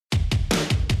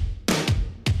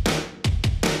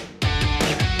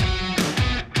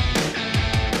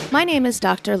My name is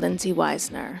Dr. Lindsay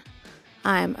Weisner.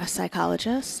 I'm a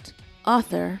psychologist,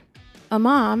 author, a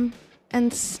mom,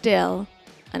 and still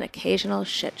an occasional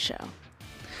shit show.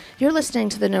 You're listening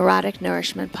to the Neurotic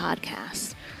Nourishment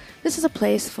Podcast. This is a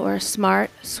place for smart,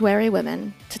 sweary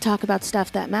women to talk about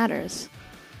stuff that matters.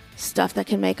 Stuff that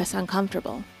can make us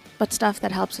uncomfortable, but stuff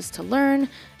that helps us to learn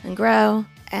and grow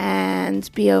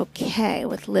and be okay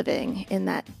with living in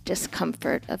that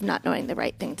discomfort of not knowing the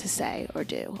right thing to say or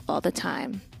do all the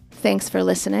time. Thanks for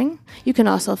listening. You can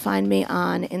also find me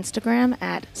on Instagram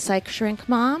at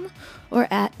PsychShrinkMom or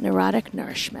at Neurotic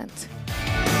Nourishment.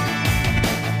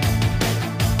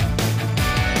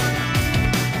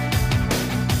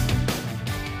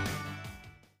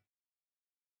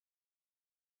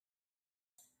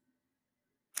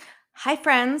 Hi,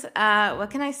 friends. What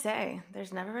can I say?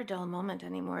 There's never a dull moment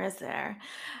anymore, is there?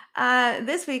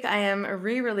 This week, I am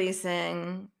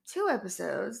re-releasing 2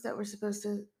 episodes that were supposed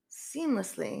to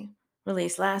seamlessly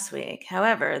release last week.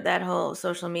 However, that whole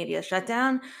social media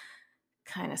shutdown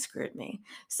kind of screwed me.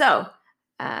 So,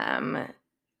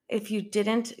 if you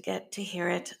didn't get to hear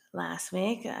it last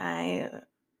week, I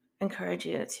encourage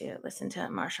you to listen to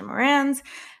Marsha Moran's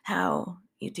How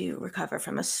You Do Recover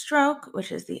from a Stroke,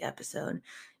 which is the episode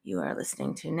you are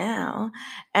listening to now.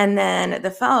 And then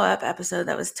the follow-up episode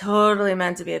that was totally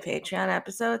meant to be a Patreon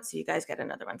episode, so you guys get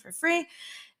another one for free,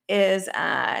 is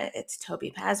it's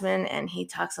Toby Pasman, and he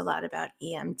talks a lot about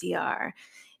EMDR.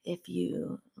 If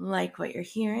you like what you're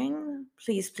hearing,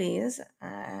 please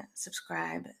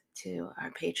subscribe to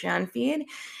our Patreon feed.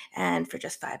 And for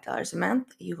just $5 a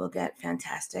month, you will get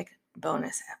fantastic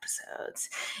bonus episodes.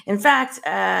 In fact,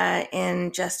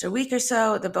 in just a week or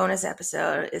so, the bonus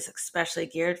episode is especially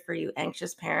geared for you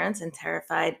anxious parents and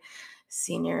terrified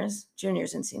seniors,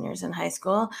 juniors and seniors in high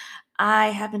school. I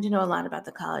happen to know a lot about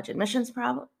the college admissions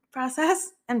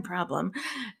process and problem.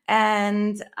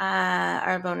 And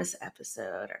our bonus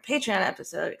episode, our Patreon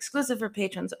episode, exclusive for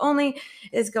patrons only,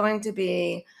 is going to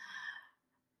be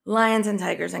Lions and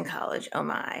Tigers in College, oh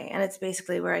my. And it's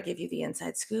basically where I give you the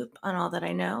inside scoop on all that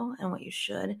I know and what you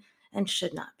should and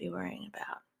should not be worrying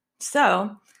about.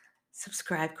 So,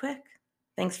 subscribe quick.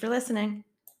 Thanks for listening.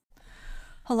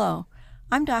 Hello,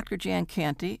 I'm Dr. Jan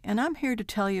Canty, and I'm here to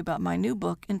tell you about my new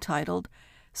book entitled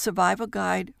Survival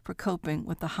Guide for Coping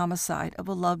with the Homicide of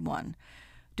a Loved One,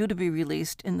 due to be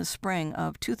released in the spring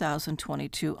of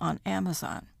 2022 on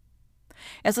Amazon.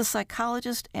 As a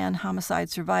psychologist and homicide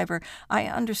survivor, I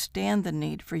understand the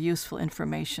need for useful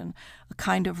information, a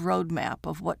kind of roadmap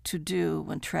of what to do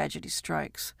when tragedy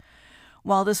strikes.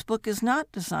 While this book is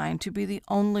not designed to be the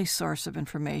only source of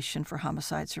information for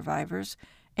homicide survivors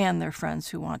and their friends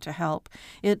who want to help,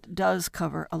 it does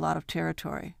cover a lot of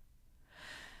territory.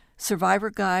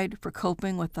 Survivor Guide for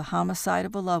Coping with the Homicide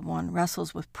of a Loved One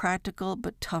wrestles with practical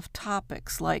but tough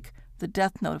topics like the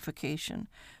death notification,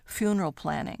 funeral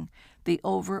planning, the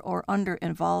over or under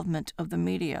involvement of the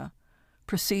media,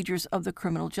 procedures of the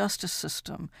criminal justice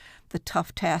system, the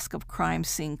tough task of crime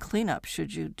scene cleanup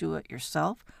should you do it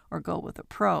yourself or go with a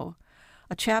pro,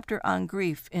 a chapter on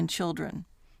grief in children,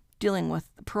 dealing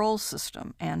with the parole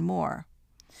system, and more.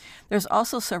 There's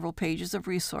also several pages of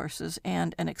resources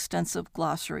and an extensive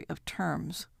glossary of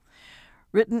terms.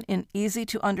 Written in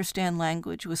easy-to-understand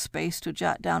language with space to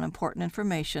jot down important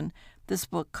information, this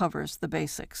book covers the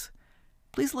basics.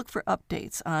 Please look for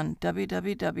updates on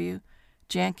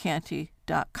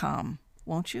www.jancanty.com,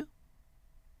 won't you?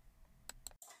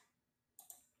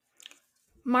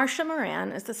 Marsha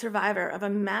Moran is the survivor of a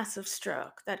massive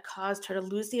stroke that caused her to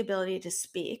lose the ability to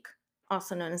speak,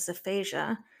 also known as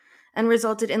aphasia, and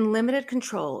resulted in limited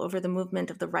control over the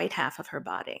movement of the right half of her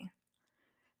body.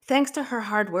 Thanks to her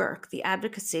hard work, the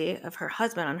advocacy of her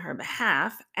husband on her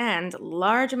behalf, and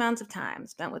large amounts of time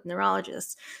spent with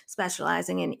neurologists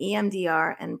specializing in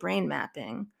EMDR and brain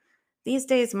mapping, these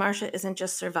days Marsha isn't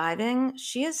just surviving,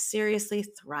 she is seriously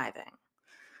thriving.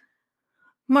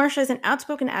 Marsha is an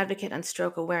outspoken advocate on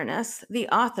stroke awareness, the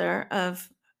author of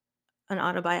an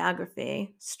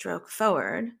autobiography, Stroke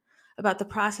Forward, about the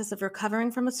process of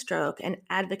recovering from a stroke and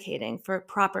advocating for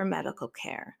proper medical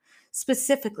care,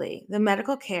 specifically the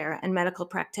medical care and medical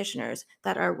practitioners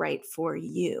that are right for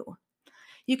you.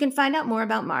 You can find out more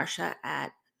about Marsha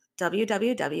at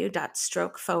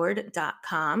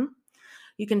www.strokeforward.com.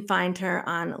 You can find her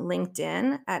on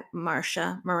LinkedIn at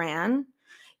Marsha Moran.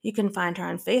 You can find her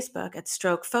on Facebook at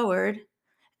Stroke Forward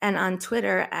and on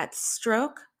Twitter at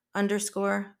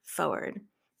stroke_forward.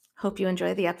 Hope you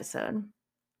enjoy the episode.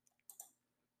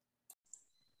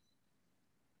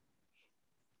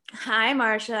 Hi,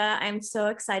 Marsha. I'm so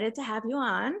excited to have you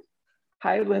on.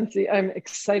 Hi, Lindsay. I'm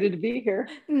excited to be here.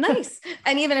 Nice.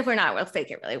 And even if we're not, we'll fake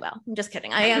it really well. I'm just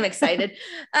kidding. I am excited.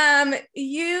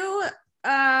 You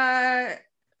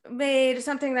made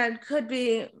something that could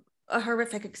be a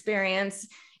horrific experience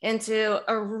into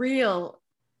a real,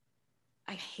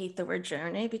 I hate the word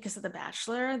journey because of The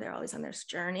Bachelor. They're always on this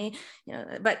journey,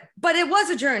 but it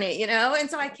was a journey, and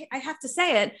so I have to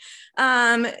say it.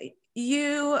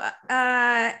 You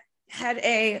had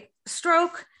a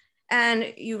stroke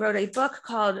and you wrote a book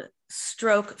called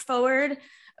Stroke Forward,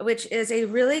 which is a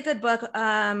really good book.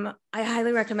 I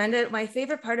highly recommend it. My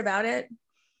favorite part about it,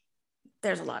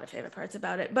 there's a lot of favorite parts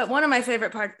about it, but one of my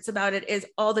favorite parts about it is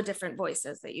all the different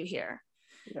voices that you hear.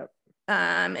 Yep.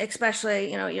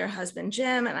 Especially, your husband,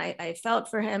 Jim, and I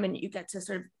felt for him, and you get to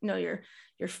sort of, your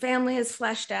family is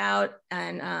fleshed out,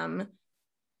 and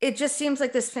it just seems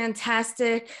like this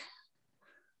fantastic,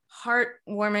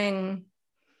 heartwarming.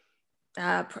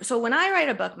 So when I write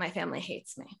a book, my family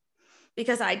hates me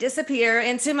because I disappear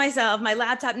into myself. My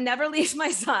laptop never leaves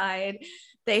my side.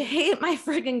 They hate my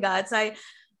friggin' guts. I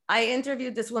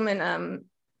interviewed this woman.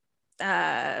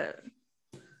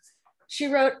 She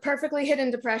wrote Perfectly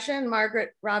Hidden Depression,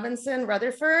 Margaret Robinson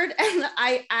Rutherford. And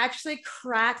I actually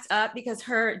cracked up because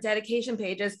her dedication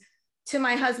page is to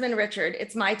my husband, Richard,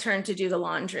 it's my turn to do the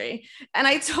laundry. And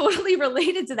I totally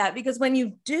related to that because when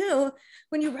you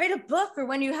write a book or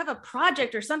when you have a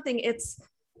project or something,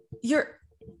 you're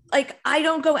like, I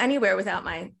don't go anywhere without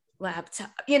my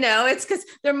laptop, it's because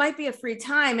there might be a free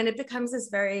time and it becomes this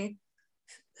very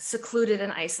secluded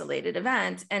and isolated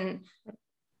event. And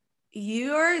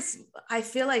yours, I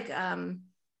feel like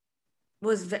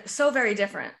was so very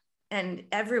different, and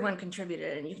everyone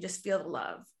contributed, and you can just feel the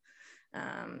love,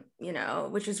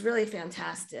 which is really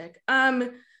fantastic.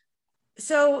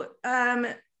 So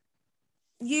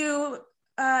you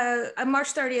on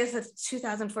March 30th of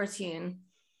 2014,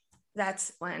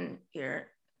 that's when your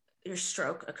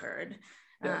stroke occurred.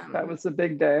 Yeah, that was a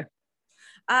big day.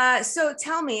 So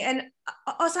tell me, and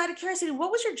also out of curiosity,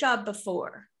 what was your job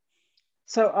before?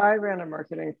 So I ran a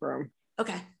marketing firm.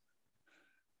 Okay.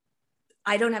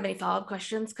 I don't have any follow-up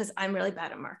questions because I'm really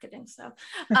bad at marketing. So,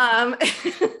 but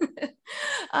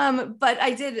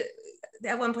I did,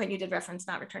 at one point you did reference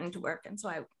not returning to work. And so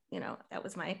that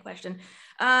was my question.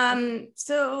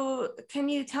 So can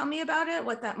you tell me about it?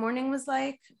 What that morning was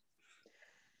like?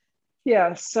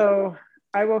 Yeah. So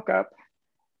I woke up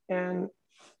and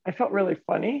I felt really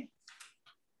funny.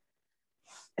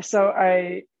 So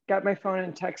I got my phone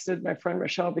and texted my friend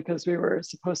Michelle because we were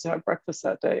supposed to have breakfast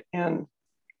that day and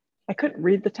I couldn't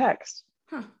read the text.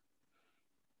 Huh.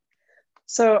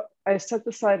 So I set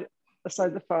aside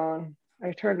the phone,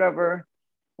 I turned over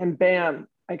and bam,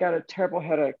 I got a terrible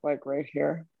headache like right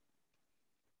here.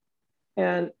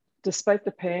 And despite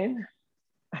the pain,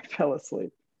 I fell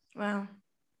asleep. Wow.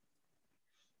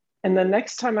 And the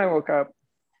next time I woke up,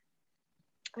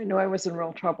 I knew I was in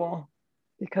real trouble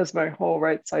because my whole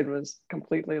right side was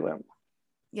completely limp.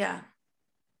 Yeah.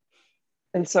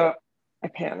 And so I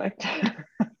panicked.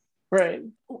 Right.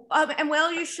 And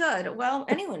well, you should. Well,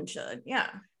 anyone should. Yeah.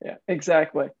 Yeah,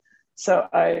 exactly. So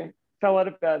I fell out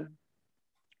of bed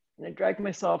and I dragged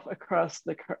myself across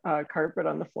the carpet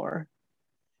on the floor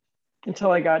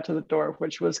until I got to the door,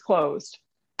 which was closed.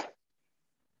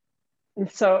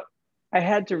 And so I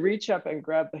had to reach up and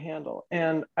grab the handle.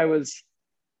 And it was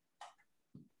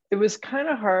kind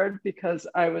of hard because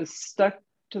I was stuck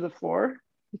to the floor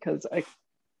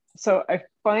so I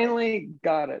finally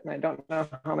got it. And I don't know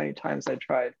how many times I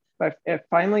tried, but it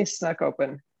finally snuck open.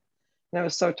 And I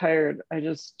was so tired, I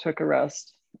just took a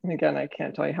rest. And again, I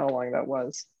can't tell you how long that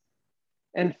was.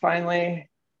 And finally,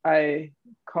 I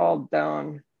called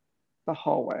down the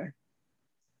hallway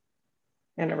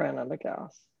and I ran out of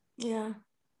gas. Yeah.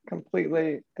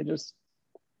 Completely, I just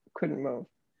couldn't move.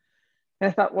 And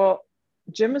I thought, well,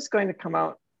 Jim is going to come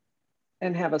out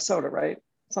and have a soda, right?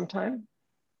 Sometime.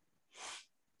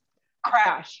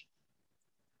 Crash.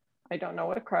 I don't know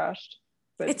what crashed,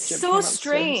 but it's so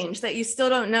strange that you still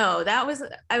don't know. I was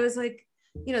like,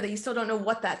 that you still don't know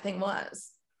what that thing was.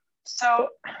 So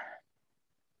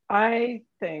I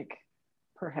think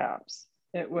perhaps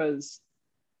it was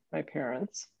my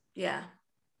parents. Yeah.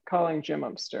 Calling Jim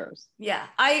upstairs. Yeah.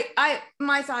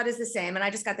 My thought is the same. And I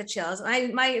just got the chills.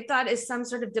 My thought is some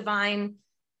sort of divine,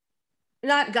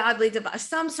 not godly, divine,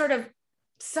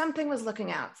 something was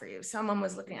looking out for you. Someone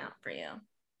was looking out for you.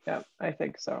 Yeah, I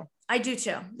think so. I do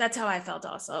too. That's how I felt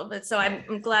also. But so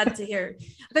I'm glad to hear,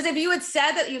 because if you had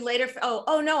said that you later,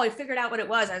 oh no, I figured out what it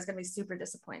was, I was going to be super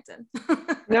disappointed.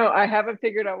 No, I haven't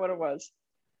figured out what it was.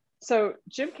 So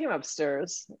Jim came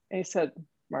upstairs and he said,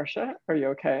 Marcia, are you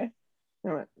okay?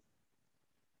 I went,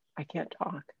 I can't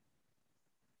talk.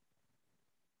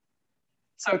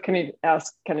 So can you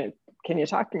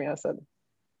talk to me? I said,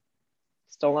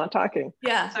 still not talking.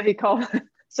 Yeah. So he called,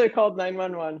 so he called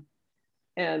 911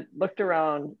 and looked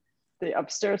around the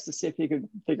upstairs to see if he could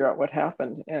figure out what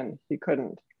happened, and he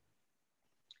couldn't.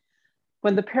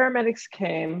 When the paramedics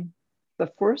came,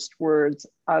 the first words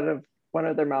out of one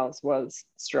of their mouths was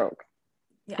stroke.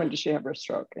 Yeah. When did she have her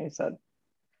stroke? And he said,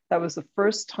 that was the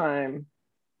first time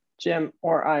Jim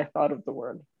or I thought of the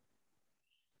word.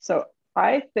 So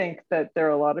I think that there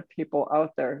are a lot of people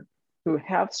out there who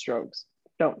have strokes,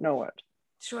 don't know it.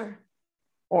 Sure.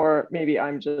 Or maybe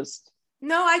I'm just.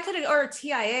 No, I could, or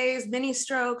TIAs, mini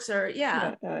strokes, or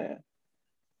yeah.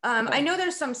 I know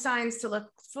there's some signs to look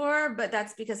for, but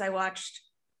that's because I watched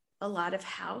a lot of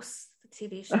House, the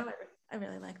TV show. I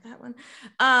really like that one.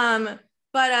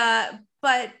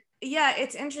 But yeah,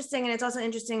 it's interesting. And it's also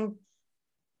interesting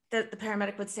that the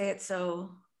paramedic would say it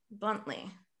so bluntly.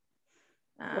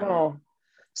 So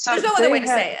there's no other way to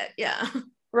say it. Yeah.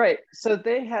 Right. So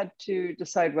they had to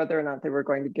decide whether or not they were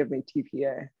going to give me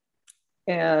TPA.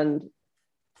 And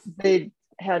they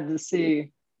had to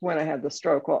see when I had the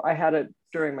stroke. Well, I had it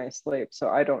during my sleep, so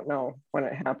I don't know when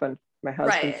it happened. My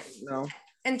husband didn't know.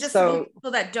 And just for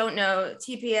people that don't know,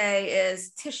 TPA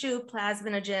is tissue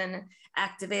plasminogen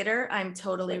activator. I'm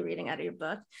totally reading out of your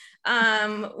book,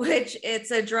 which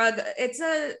it's a drug. It's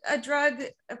a drug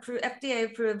approved, FDA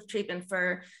approved treatment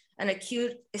for an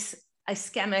acute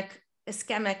ischemic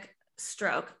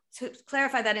stroke. To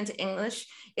clarify that into English,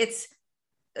 it's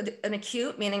an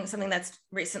acute, meaning something that's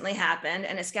recently happened,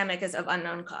 and ischemic is of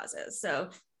unknown causes. So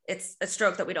it's a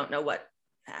stroke that we don't know what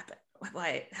happened,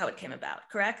 how it came about,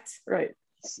 correct? Right.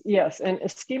 Yes. And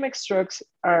ischemic strokes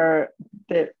are,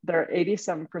 they're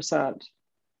 87%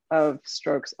 of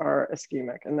strokes are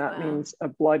ischemic. And that means a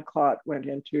blood clot went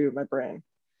into my brain.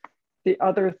 The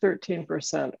other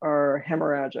 13% are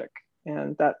hemorrhagic.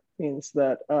 And that means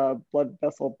that a blood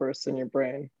vessel bursts in your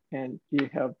brain and you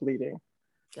have bleeding.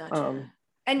 Gotcha.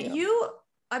 And you,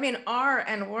 I mean, are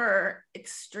and were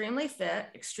extremely fit,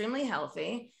 extremely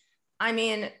healthy. I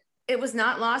mean, it was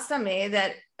not lost on me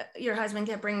that your husband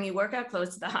kept bringing you workout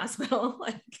clothes to the hospital.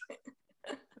 Like,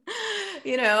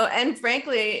 you know, and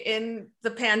frankly, in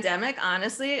the pandemic,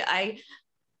 honestly, I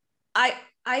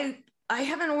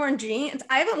haven't worn jeans.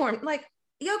 I haven't worn like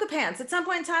yoga pants. At some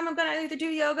point in time, I'm going to either do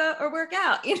yoga or work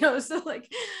out, you know? So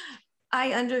like,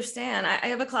 I understand. I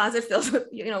have a closet filled with,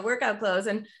 you know, workout clothes,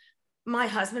 and my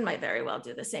husband might very well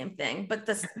do the same thing. But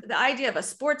the idea of a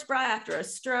sports bra after a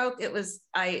stroke, it was,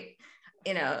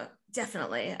 you know,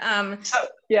 definitely.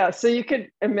 So you could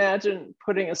imagine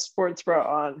putting a sports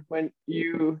bra on when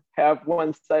you have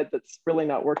one side that's really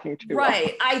not working too well.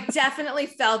 Right. I definitely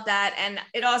felt that. And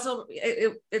it also,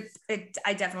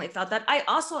 I definitely felt that. I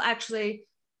also actually,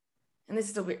 and this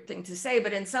is a weird thing to say,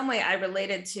 but in some way I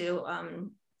related to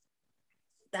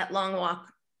that long walk,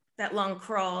 that long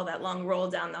crawl, that long roll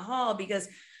down the hall, because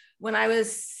when I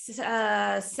was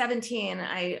 17,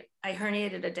 I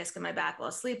herniated a disc in my back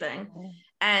while sleeping.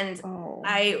 And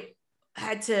I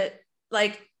had to,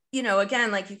 like, you know,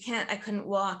 again, like I couldn't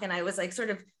walk. And I was like sort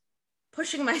of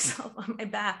pushing myself on my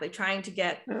back, like trying to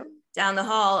get down the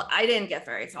hall. I didn't get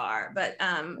very far, but,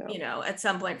 you know, at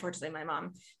some point, fortunately, my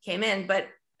mom came in, but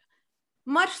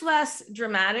much less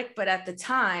dramatic. But at the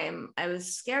time I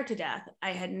was scared to death.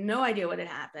 I had no idea what had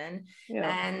happened.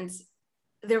 And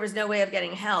there was no way of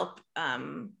getting help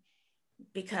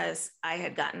because I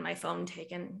had gotten my phone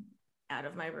taken out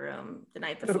of my room the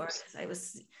night before.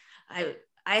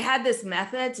 I had this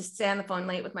method to stay on the phone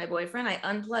late with my boyfriend. I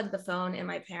unplugged the phone in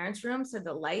my parents' room so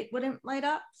the light wouldn't light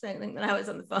up, saying that I was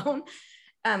on the phone.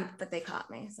 But they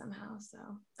caught me somehow.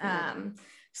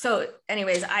 So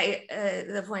anyways,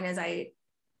 the point is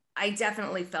I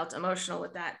definitely felt emotional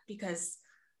with that, because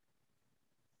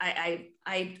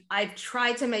I've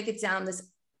tried to make it down this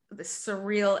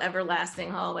surreal,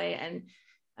 everlasting hallway, and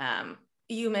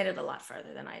you made it a lot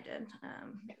further than I did.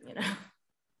 You know,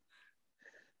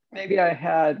 maybe I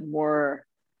had more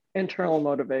internal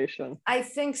motivation. I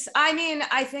think so.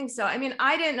 I think so. I mean,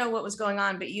 I didn't know what was going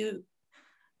on,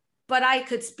 but I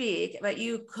could speak, but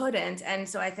you couldn't. And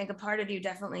so I think a part of you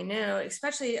definitely knew,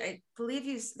 especially, I believe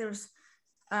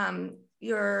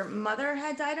your mother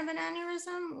had died of an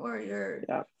aneurysm, or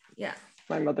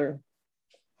my mother.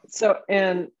 So,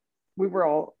 and we were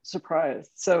all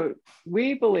surprised. So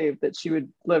we believed that she would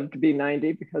live to be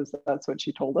 90 because that's what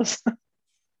she told us.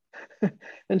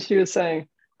 And she was saying,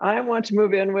 I want to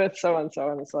move in with so-and-so.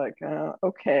 And it's like,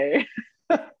 okay.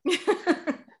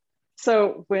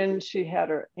 So when she had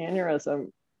her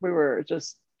aneurysm, we were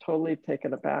just totally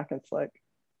taken aback. It's like,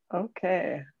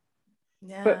 okay.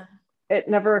 Yeah. But it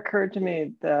never occurred to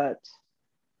me that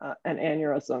an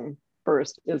aneurysm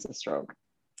burst is a stroke.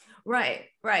 Right.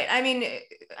 Right. I mean,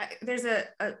 there's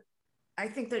I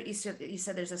think that you said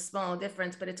there's a small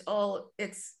difference, but it's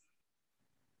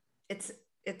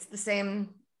the same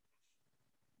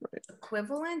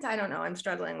equivalent. I don't know. I'm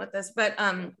struggling with this, but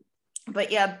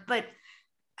yeah, but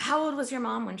how old was your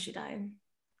mom when she died?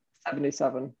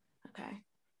 77. Okay.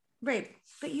 Right.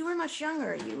 But you were much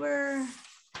younger. You were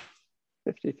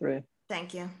 53.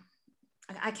 Thank you.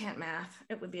 I can't math.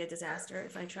 It would be a disaster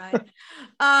if I tried.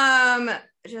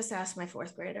 Just ask my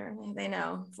fourth grader. They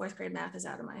know fourth grade math is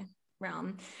out of my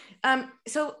realm.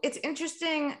 So it's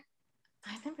interesting.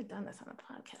 I've never done this on a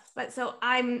podcast, but so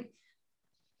I'm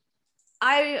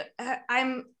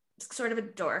sort of a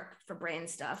dork for brain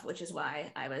stuff, which is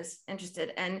why I was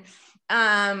interested. And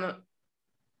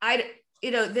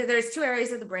there's two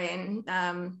areas of the brain.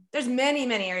 There's many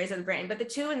areas of the brain, but the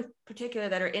two in particular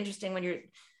that are interesting when you're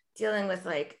dealing with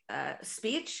like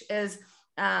speech is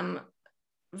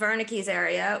Wernicke's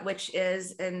area, which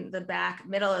is in the back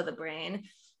middle of the brain,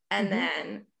 and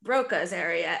then Broca's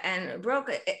area. And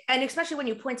Broca, and especially when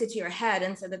you pointed to your head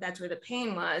and said that that's where the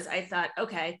pain was, I thought,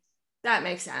 okay, that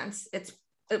makes sense. It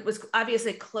was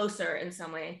obviously closer in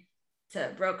some way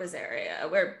to Broca's area,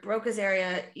 where Broca's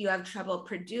area, you have trouble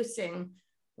producing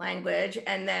language.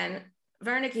 And then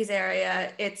Wernicke's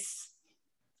area,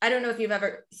 I don't know if you've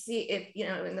ever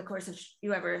in the course of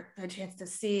you ever had a chance to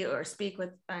see or speak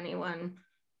with anyone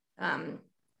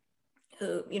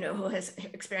who has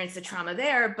experienced the trauma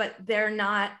there, but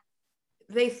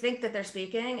they think that they're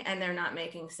speaking and they're not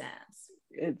making sense.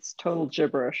 It's total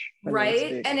gibberish.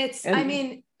 Right. And I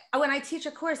mean, when I teach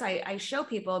a course, I show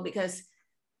people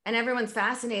and everyone's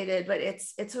fascinated, but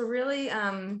it's a really,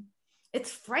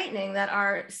 it's frightening that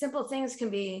our simple things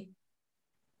can be,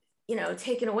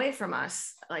 taken away from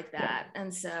us like that. Yeah.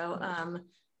 And so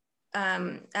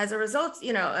as a result,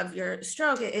 of your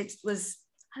stroke, it was,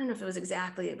 I don't know if it was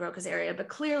exactly Broca's area, but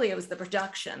clearly it was the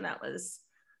production that was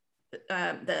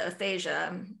the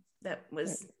aphasia that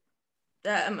was,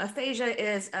 aphasia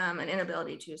is an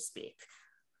inability to speak.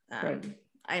 Right.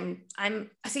 I'm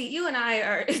see, you and I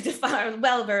are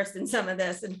well versed in some of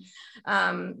this, and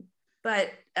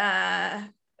but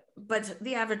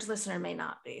the average listener may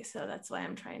not be. So that's why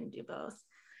I'm trying to do both.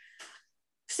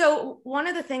 So one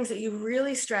of the things that you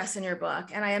really stress in your book,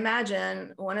 and I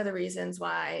imagine one of the reasons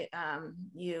why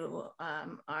you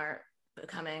are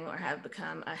becoming or have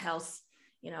become a health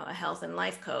and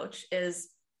life coach, is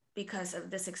because of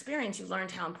this experience. You've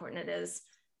learned how important it is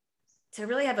to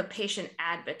really have a patient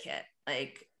advocate.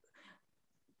 Like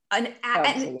and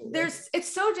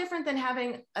it's so different than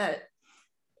having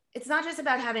it's not just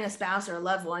about having a spouse or a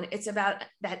loved one. It's about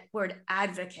that word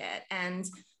advocate and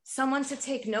someone to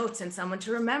take notes and someone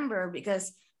to remember,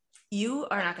 because you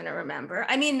are not going to remember.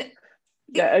 I mean,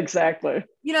 yeah, exactly.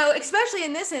 Especially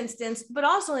in this instance, but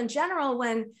also in general,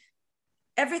 when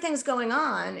everything's going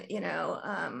on,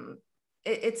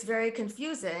 it's very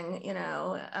confusing,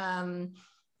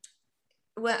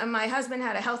 when my husband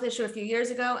had a health issue a few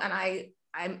years ago, and I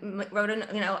wrote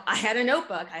I had a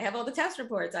notebook. I have all the test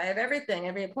reports. I have everything,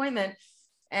 every appointment.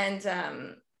 And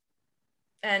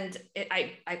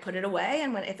I put it away.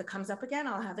 And if it comes up again,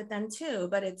 I'll have it then too.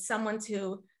 But it's someone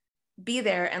to be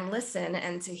there and listen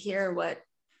and to hear what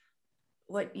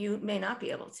you may not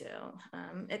be able to,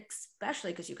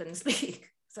 especially because you couldn't speak.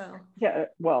 So. Yeah,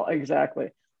 well, exactly.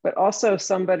 But also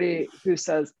somebody who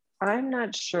says, I'm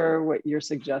not sure what you're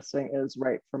suggesting is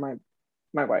right for my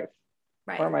wife,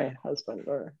 right, or my husband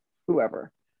or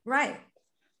whoever. Right.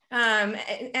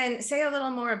 And say a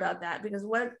little more about that, because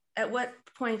at what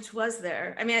point was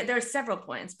there? I mean, there are several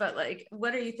points, but like,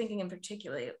 what are you thinking in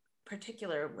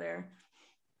particular where?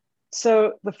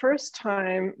 So the first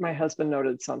time my husband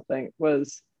noted something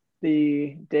was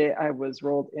the day I was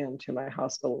rolled into my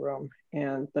hospital room,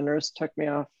 and the nurse took me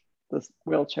off the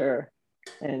wheelchair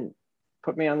and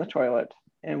put me on the toilet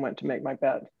and went to make my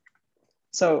bed.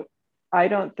 So I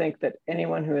don't think that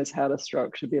anyone who has had a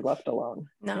stroke should be left alone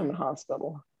in the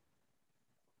hospital,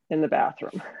 in the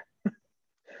bathroom.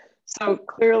 So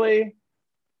clearly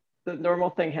the normal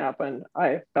thing happened.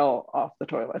 I fell off the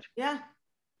toilet. Yeah.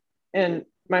 And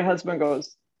my husband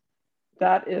goes,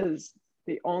 that is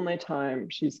the only time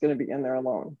she's going to be in there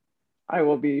alone. I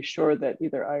will be sure that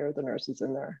either I or the nurse is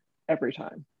in there every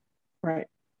time. Right.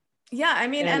 Yeah, I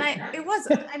mean,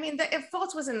 the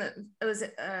fault was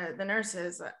the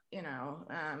nurses,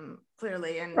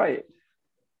 clearly, and right.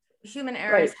 Human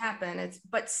errors happen.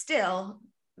 But still,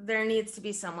 there needs to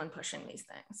be someone pushing these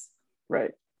things.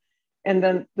 Right. And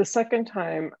then the second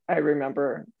time I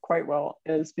remember quite well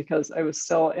is because I was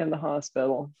still in the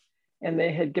hospital and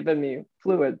they had given me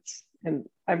fluids, and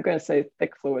I'm going to say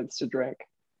thick fluids to drink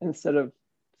instead of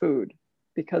food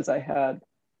because I had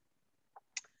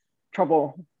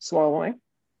trouble swallowing.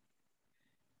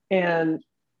 And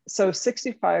so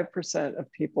 65%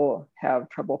 of people have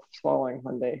trouble swallowing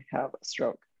when they have a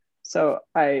stroke. So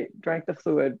I drank the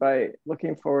fluid by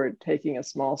looking forward, taking a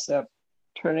small sip,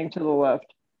 turning to the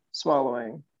left,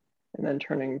 swallowing, and then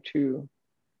turning to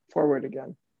forward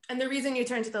again. And the reason you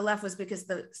turned to the left was because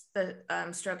the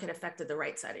stroke had affected the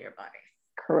right side of your body.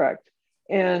 Correct.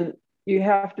 And you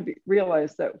have to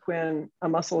realize that when a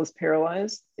muscle is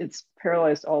paralyzed, it's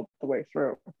paralyzed all the way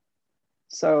through.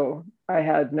 So I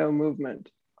had no movement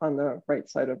on the right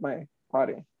side of my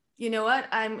body. You know what?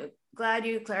 I'm glad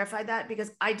you clarified that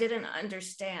because I didn't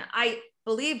understand. I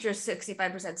believed your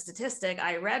 65% statistic.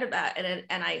 I read about it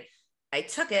and I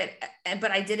took it,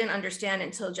 but I didn't understand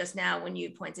until just now when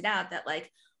you pointed out that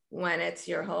like when it's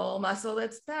your whole muscle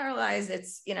that's paralyzed,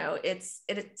 it's, you know, it's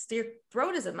your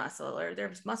throat is a muscle, or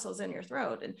there's muscles in your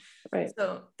throat. And right.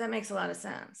 So that makes a lot of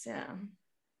sense. Yeah.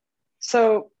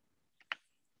 So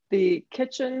the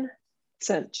kitchen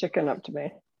sent chicken up to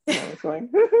me. And I was going,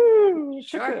 woohoo,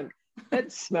 chicken. Sure.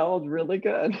 It smelled really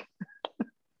good.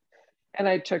 And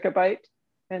I took a bite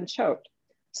and choked.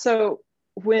 So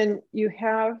when you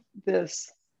have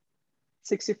this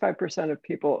 65% of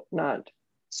people not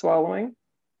swallowing,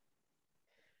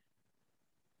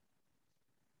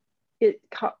 it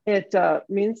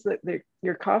means that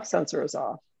your cough sensor is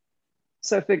off.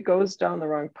 So if it goes down the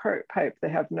wrong pipe, they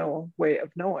have no way of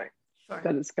knowing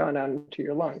that it's gone down into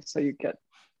your lungs. So you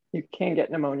can get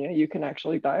pneumonia. You can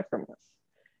actually die from this.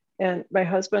 And my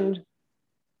husband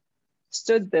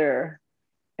stood there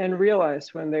and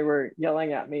realized when they were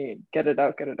yelling at me, get it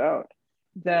out,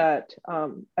 that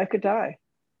I could die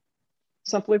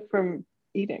simply from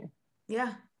eating.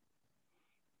 Yeah.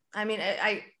 I mean,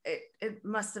 it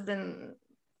must have been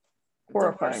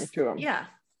horrifying to him. Yeah,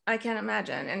 I can't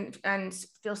imagine, and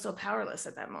feel so powerless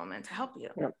at that moment to help you.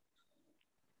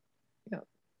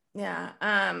 Yeah.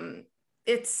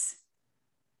 It's,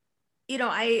 you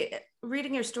know,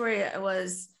 reading your story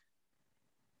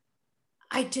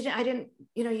I didn't,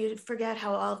 you know, you forget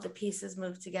how all of the pieces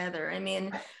move together. I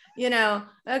mean, you know,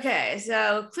 okay,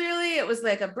 so clearly it was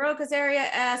like a Broca's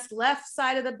area-esque left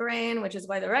side of the brain, which is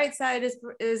why the right side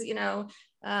is you know,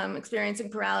 experiencing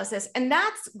paralysis. And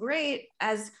that's great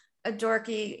as a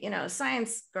dorky, you know,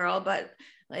 science girl, but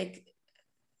like,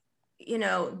 you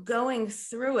know, going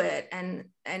through it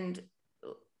and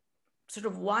sort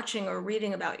of watching or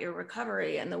reading about your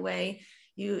recovery and the way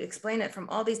you explain it from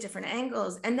all these different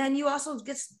angles. And then you also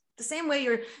get the same way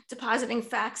you're depositing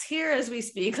facts here as we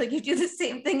speak, like you do the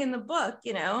same thing in the book,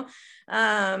 you know?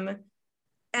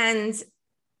 And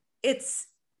it's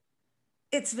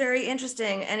very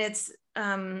interesting. And it's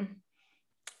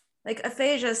like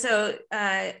aphasia. So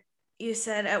you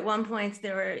said at one point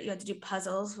you had to do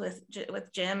puzzles with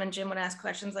Jim, and Jim would ask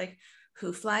questions like,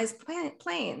 who flies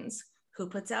planes? Who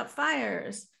puts out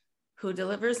fires? Who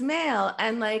delivers mail?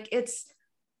 And like, it's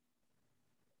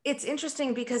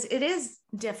interesting because it is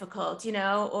difficult, you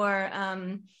know, or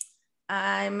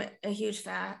I'm a huge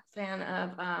fan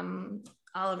of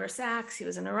Oliver Sacks. He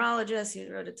was a neurologist. He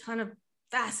wrote a ton of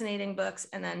fascinating books.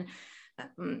 And then,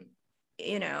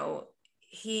 you know,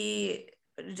 he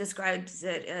describes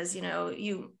it as, you know,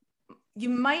 you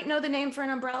might know the name for an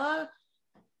umbrella,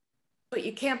 but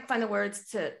you can't find the words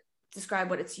to describe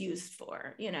what it's used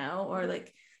for, you know, or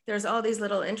like there's all these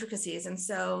little intricacies. And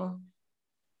so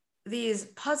these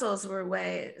puzzles were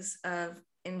ways of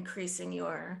increasing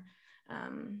your,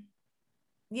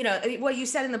 you know, what you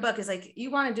said in the book is like,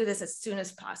 you want to do this as soon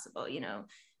as possible. You know,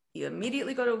 you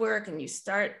immediately go to work and you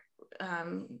start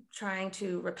trying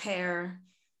to repair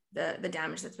the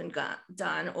damage that's been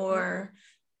done, or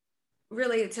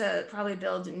really to probably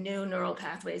build new neural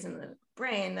pathways in the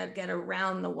brain that get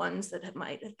around the ones that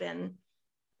might have been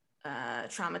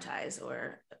traumatized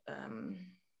or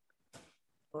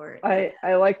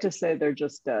I like to say they're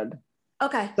just dead.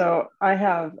 Okay. So I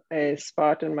have a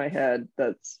spot in my head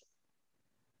that's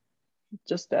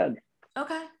just dead.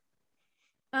 Okay.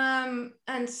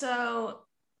 And so,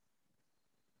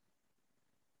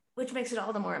 which makes it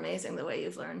all the more amazing the way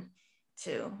you've learned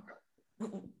to,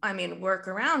 I mean, work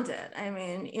around it. I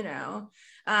mean, you know,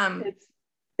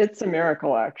 it's a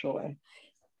miracle, actually.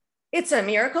 It's a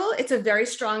miracle. It's a very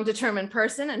strong, determined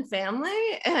person and family,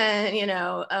 and you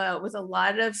know, with a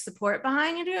lot of support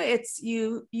behind you. It's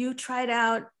you tried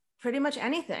out pretty much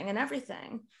anything and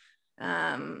everything,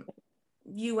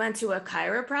 you went to a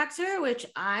chiropractor, which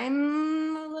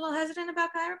I'm a little hesitant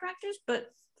about chiropractors,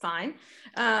 but fine.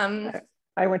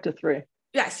 I went to 3.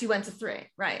 Yes, you went to 3,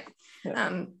 right?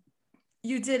 Yeah.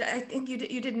 You did. I think you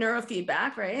did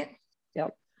neurofeedback, right?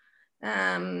 Yep.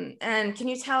 And can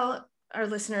you tell our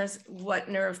listeners what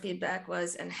neurofeedback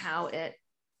was and how it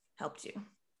helped you?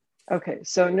 Okay,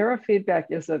 so neurofeedback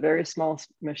is a very small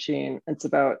machine. It's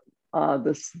about about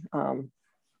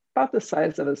the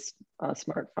size of a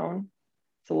smartphone.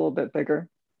 It's a little bit bigger,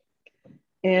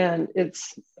 and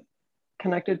it's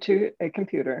connected to a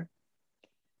computer,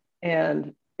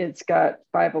 and it's got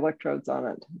 5 electrodes on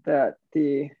it that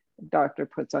the doctor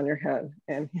puts on your head,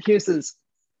 and he uses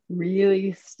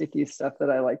really sticky stuff that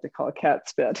I like to call cat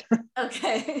spit.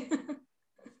 Okay.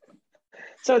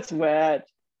 So it's wet,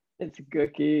 it's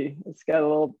gooky, it's got a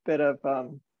little bit of,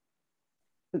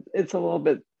 it's a little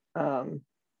bit,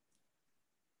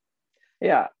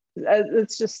 yeah,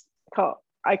 it's just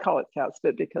I call it cat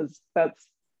spit because that's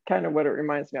kind of what it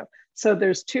reminds me of. So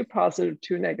there's 2 positive,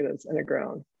 2 negatives in a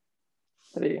ground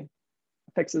that he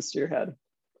affixes to your head.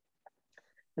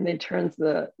 And then he turns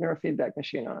the neurofeedback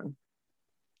machine on.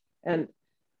 And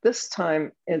this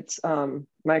time it's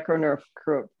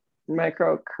microcurrent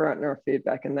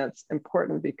neurofeedback. And that's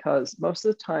important because most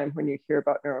of the time when you hear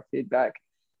about neurofeedback,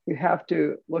 you have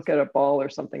to look at a ball or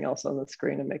something else on the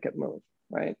screen and make it move,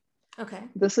 right? Okay.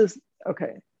 This is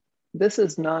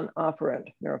non-operant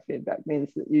neurofeedback, means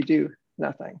that you do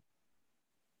nothing.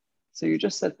 So you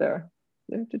just sit there,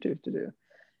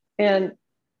 and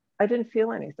I didn't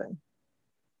feel anything.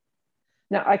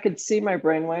 Now I could see my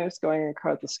brain waves going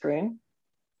across the screen,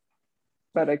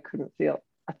 but I couldn't feel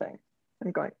a thing.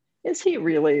 I'm going, is he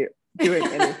really doing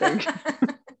anything?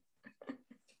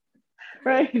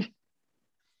 Right?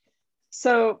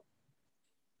 So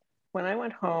when I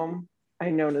went home, I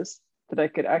noticed that I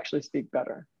could actually speak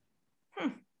better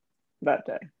that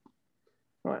day.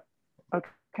 I went,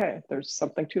 okay, there's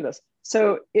something to this.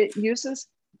 So it uses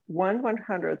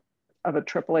 1/100th of a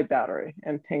AAA battery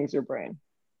and pings your brain.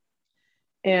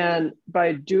 And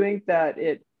by doing that,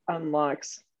 it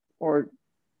unlocks or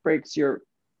breaks your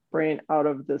brain out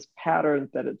of this pattern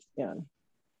that it's in.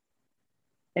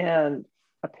 And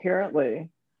apparently,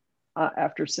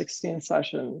 after 16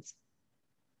 sessions,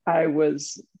 I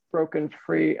was broken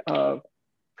free of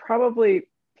probably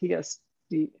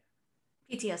PTSD,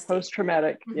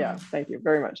 post-traumatic. Mm-hmm. Yeah, thank you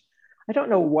very much. I don't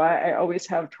know why I always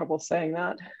have trouble saying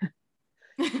that,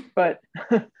 but,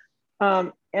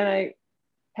 and I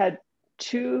had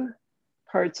 2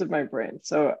 parts of my brain.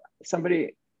 So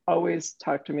somebody always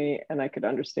talked to me and I could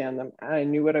understand them. And I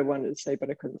knew what I wanted to say,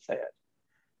 but I couldn't say it.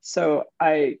 So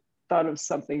I thought of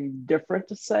something different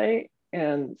to say.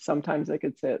 And sometimes I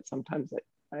could say it, sometimes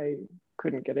I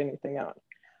couldn't get anything out.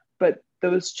 But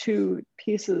those 2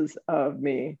 pieces of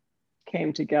me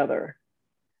came together.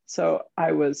 So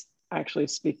I was actually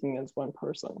speaking as one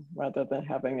person rather than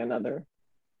having another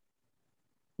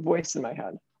voice in my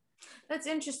head. That's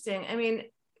interesting. I mean,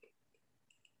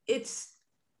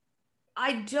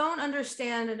 I don't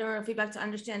understand neurofeedback to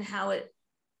understand how it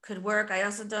could work. I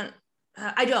also don't,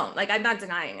 like, I'm not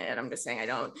denying it. I'm just saying I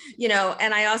don't,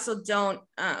 and I also don't,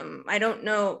 I don't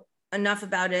know enough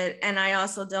about it. And I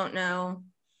also don't know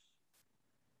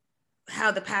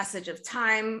how the passage of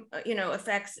time,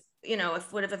 affects,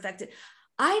 would have affected.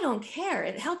 I don't care.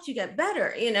 It helped you get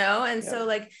better, and yeah. So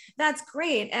like, that's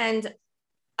great. And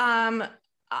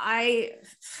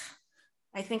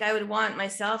I think I would want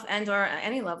myself and or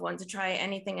any loved one to try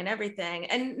anything and everything.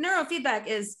 And neurofeedback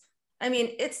is, I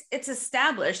mean, it's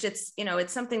established. It's,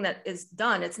 it's something that is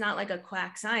done. It's not like a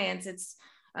quack science. It's,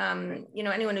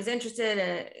 anyone who's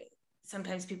interested,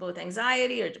 sometimes people with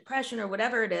anxiety or depression or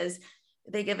whatever it is,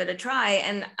 they give it a try.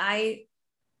 And I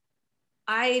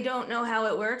don't know how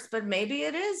it works, but maybe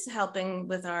it is helping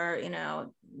with our,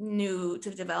 to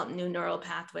develop new neural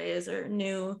pathways or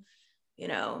new,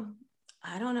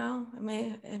 I don't know. I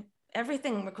mean,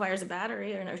 everything requires a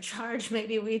battery or a charge.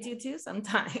 Maybe we do too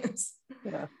sometimes.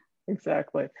 Yeah,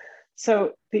 exactly.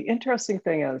 So the interesting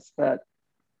thing is that,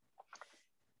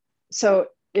 so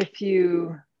if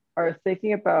you are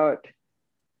thinking about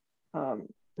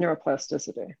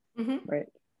neuroplasticity, mm-hmm. right?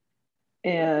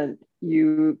 And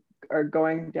you are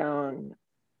going down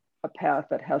a path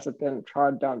that hasn't been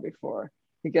trod down before.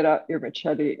 You get out your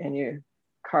machete and you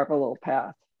carve a little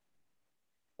path.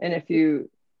 And if you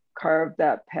carve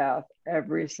that path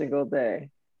every single day,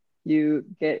 you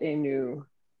get a new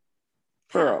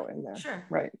furrow in there, sure.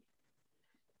 Right?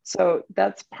 So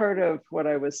that's part of what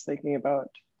I was thinking about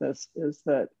this, is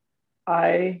that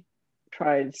I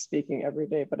tried speaking every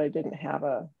day, but I didn't have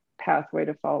a pathway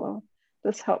to follow.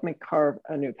 This helped me carve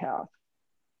a new path.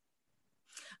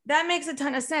 That makes a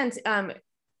ton of sense.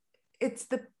 It's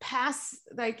the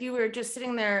like you were just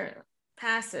sitting there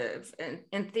passive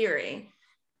in theory.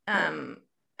 And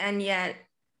yet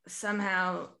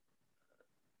somehow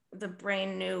the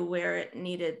brain knew where it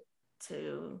needed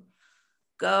to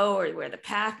go or where the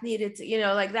path needed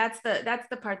to, like that's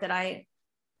the part that I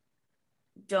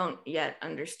don't yet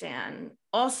understand.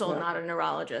 Also not a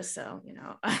neurologist, so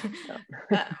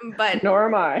but nor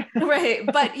am I. Right,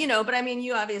 but but I mean,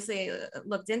 you obviously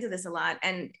looked into this a lot,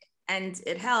 and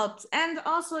it helped. And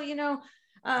also, I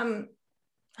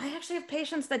actually have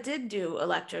patients that did do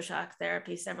electroshock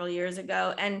therapy several years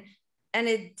ago, and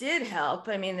it did help.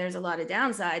 I mean, there's a lot of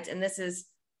downsides, and this is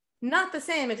not the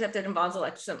same, except it involves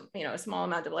a small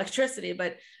amount of electricity.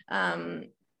 But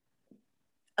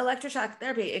electroshock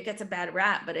therapy, it gets a bad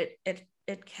rap, but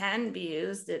it can be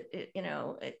used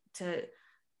to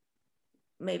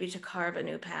maybe to carve a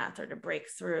new path or to break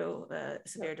through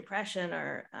severe depression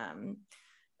or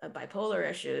a bipolar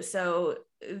issue. So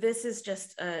this is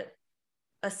just a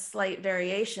slight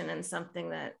variation in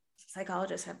something that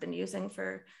psychologists have been using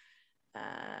for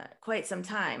quite some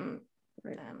time,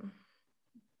 right.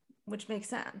 Which makes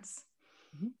sense.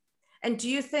 Mm-hmm. And do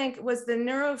you think, was the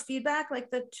neurofeedback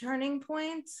like the turning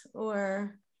point,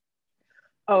 or?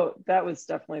 Oh, that was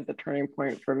definitely the turning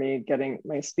point for me getting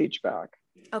my speech back.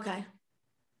 Okay.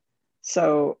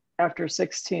 So after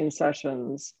 16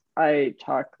 sessions, I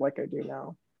talk like I do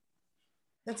now.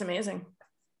 That's amazing.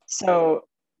 So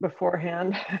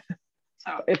beforehand,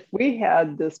 so if we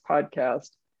had this podcast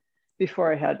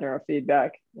before I had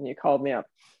neurofeedback and you called me up,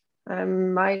 I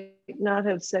might not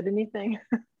have said anything.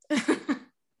 You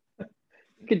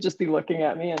could just be looking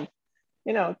at me and,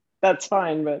 that's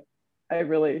fine. But I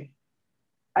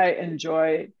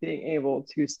enjoy being able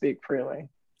to speak freely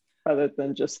rather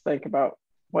than just think about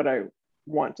what I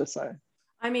want to say.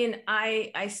 I mean,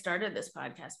 I started this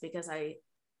podcast because I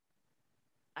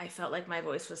felt like my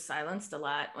voice was silenced a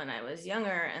lot when I was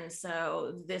younger. And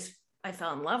so I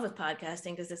fell in love with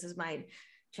podcasting because this is my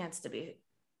chance to be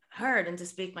heard and to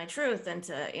speak my truth and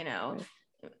to,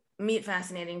 meet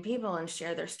fascinating people and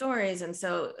share their stories. And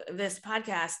so this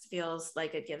podcast feels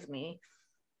like it gives me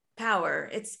power.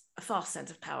 It's a false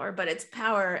sense of power, but it's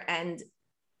power. And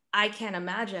I can't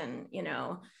imagine,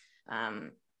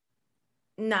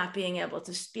 not being able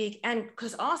to speak. And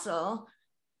because also,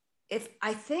 if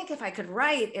I could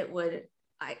write, it would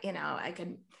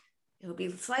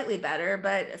be slightly better.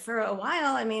 But for a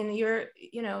while, I mean, you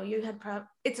had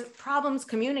it's problems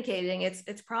communicating,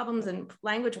 it's problems in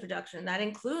language production that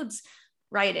includes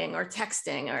writing or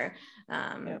texting or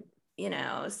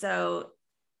so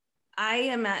I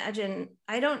imagine,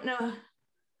 I don't know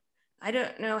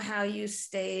how you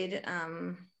stayed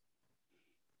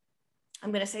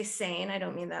I'm going to say sane. I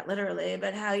don't mean that literally,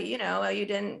 but how you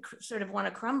didn't sort of want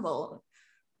to crumble.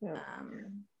 Yeah.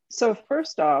 So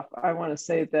first off, I want to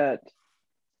say that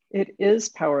it is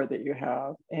power that you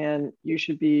have, and you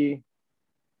should be,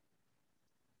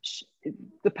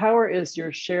 the power is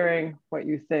you're sharing what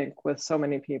you think with so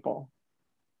many people.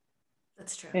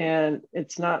 That's true. And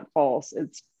it's not false,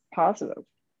 it's positive.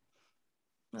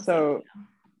 Well, so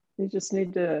you just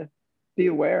need to be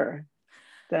aware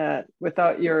that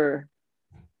without your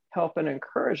help and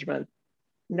encouragement,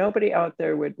 nobody out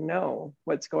there would know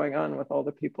what's going on with all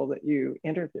the people that you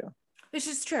interview. Which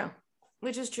is true.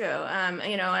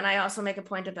 And I also make a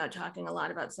point about talking a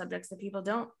lot about subjects that people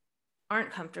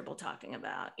aren't comfortable talking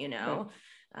about, and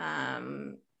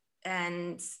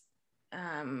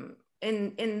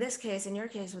in this case, in your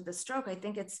case with the stroke, I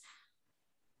think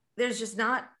there's just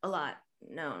not a lot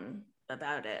known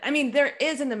about it. I mean, there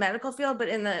is in the medical field, but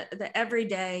in the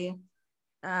everyday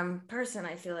person,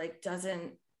 I feel like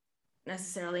doesn't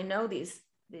necessarily know these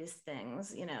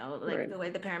things, like the way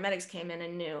the paramedics came in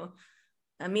and knew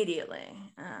immediately,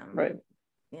 right.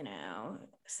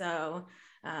 So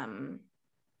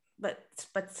but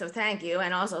so thank you.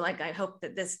 And also, like, I hope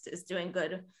that this is doing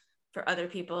good for other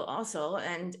people also.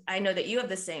 And I know that you have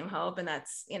the same hope, and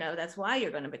that's why you're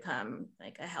going to become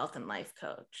like a health and life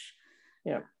coach,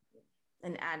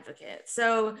 an advocate.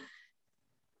 So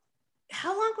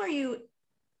how long were you,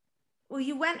 well,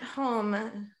 you went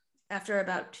home after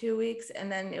about 2 weeks,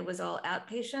 and then it was all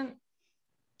outpatient?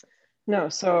 No,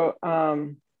 so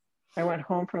I went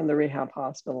home from the rehab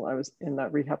hospital. I was in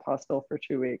that rehab hospital for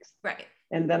 2 weeks. Right.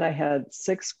 And then I had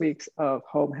 6 weeks of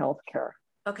home health care.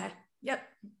 Okay. Yep.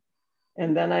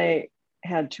 And then I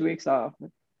had 2 weeks off.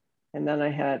 And then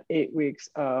I had 8 weeks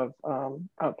of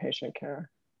outpatient care.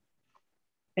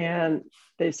 And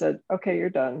they said, okay, you're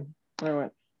done. And I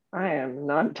went, I am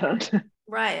not done.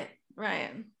 Right.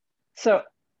 So,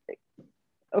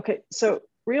 okay, so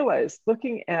realized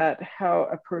looking at how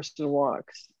a person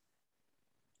walks,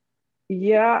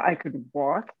 yeah, I could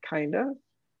walk kind of,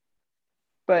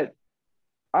 but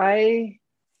I,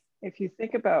 if you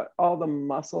think about all the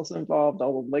muscles involved,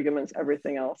 all the ligaments,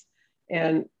 everything else,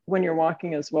 and when you're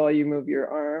walking as well, you move your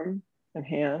arm and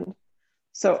hand.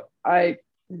 So I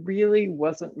really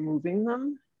wasn't moving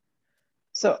them.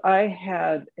 So I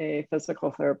had a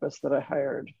physical therapist that I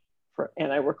hired for,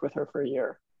 and I worked with her for a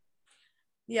year.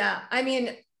 Yeah. I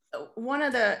mean, one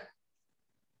of the,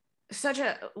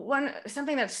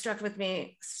 something that struck with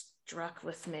me.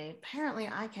 Apparently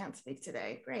I can't speak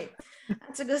today. Great.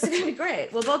 This is going to be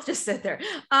great. We'll both just sit there.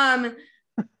 One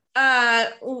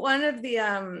of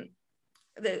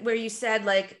where you said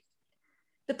like,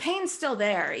 the pain's still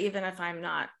there, even if I'm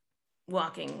not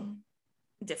walking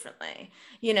differently,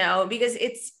 because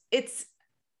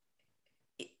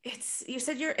you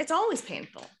said it's always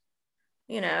painful,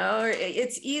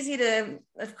 it's easy to,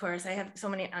 of course, I have so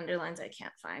many underlines, I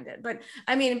can't find it. But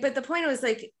I mean, but the point was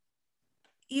like,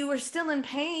 you were still in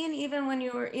pain, even when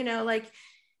you were, like,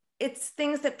 it's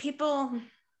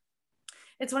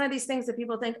one of these things that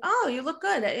people think, oh, you look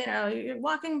good, you're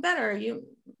walking better,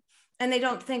 and they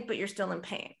don't think, but you're still in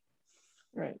pain.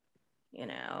 Right.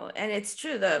 And it's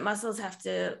true, the muscles have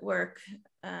to work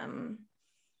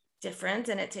different,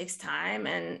 and it takes time,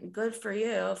 and good for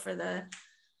you for the,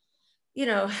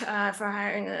 for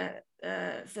hiring a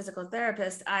physical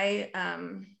therapist. I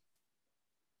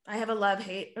have a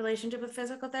love-hate relationship with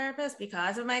physical therapists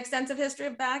because of my extensive history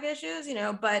of back issues,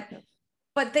 but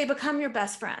they become your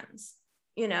best friends,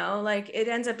 like it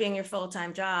ends up being your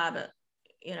full-time job.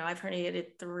 I've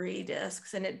herniated 3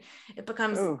 discs, and it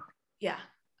becomes, yeah,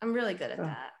 I'm really good at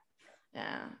that.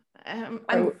 Yeah.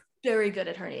 I'm very good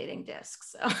at herniating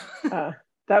discs. So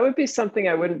that would be something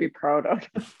I wouldn't be proud of.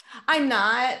 I'm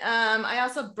not. I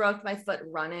also broke my foot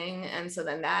running, and so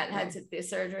then that had to be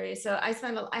surgery. So I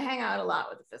hang out a lot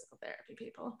with the physical therapy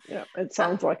people. Yeah, it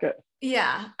sounds like it.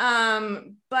 Yeah.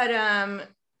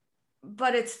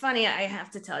 But it's funny. I have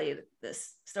to tell you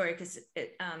this story because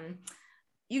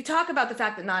you talk about the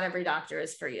fact that not every doctor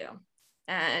is for you,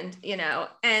 and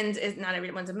not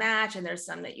everyone's a match, and there's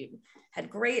some that you had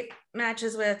great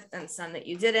matches with and some that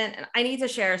you didn't. And I need to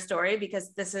share a story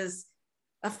because this is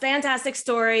a fantastic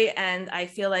story, and I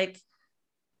feel like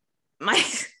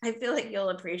you'll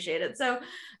appreciate it. So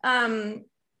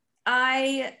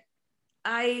I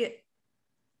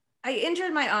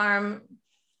injured my arm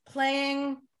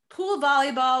playing pool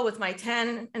volleyball with my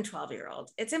 10 and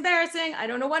 12-year-old. It's embarrassing. I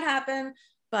don't know what happened,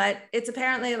 but it's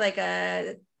apparently like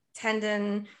a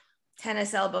tendon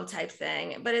tennis elbow type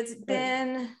thing. But it's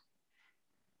been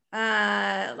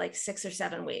like 6 or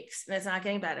 7 weeks, and it's not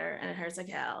getting better, and it hurts like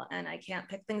hell, and I can't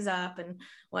pick things up and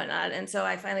whatnot. And so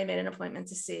I finally made an appointment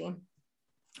to see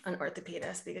an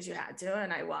orthopedist because you had to.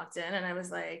 And I walked in, and I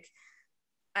was like,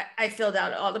 I filled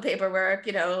out all the paperwork,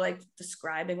 like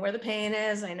describing where the pain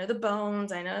is. I know the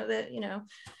bones, I know that,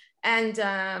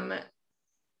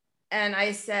 and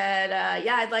I said,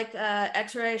 yeah, I'd like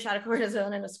x-ray, shot of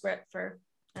cortisone, and a script for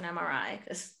an MRI,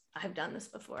 because I've done this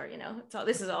before,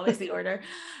 this is always the order.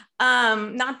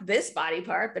 Not this body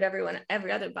part, but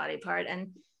every other body part. And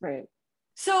right.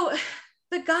 So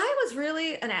the guy was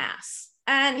really an ass.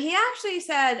 And he actually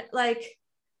said, like,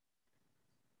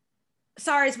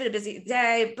 sorry, it's been a busy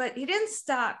day, but he didn't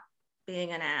stop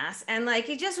being an ass. And like,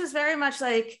 he just was very much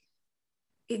like,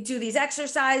 he'd do these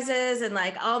exercises, and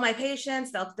like all my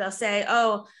patients, they'll say,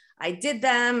 oh, I did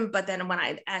them, but then when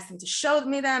I asked them to show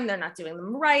me them, they're not doing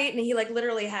them right. And he like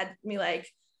literally had me like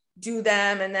do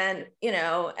them. And then,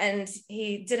 and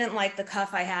he didn't like the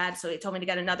cuff I had. So he told me to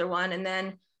get another one, and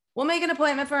then we'll make an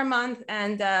appointment for a month.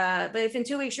 And, but if in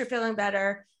 2 weeks you're feeling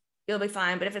better, you'll be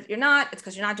fine. But if you're not, it's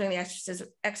because you're not doing the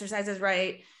exercises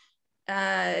right.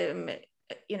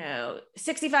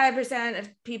 65% of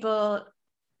people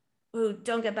who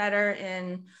don't get better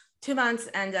in 2 months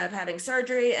end up having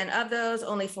surgery. And of those,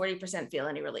 only 40% feel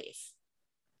any relief.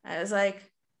 I was like,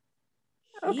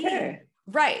 okay.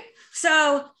 Right.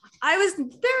 So I was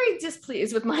very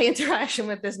displeased with my interaction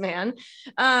with this man,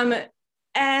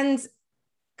 and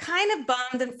kind of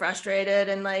bummed and frustrated,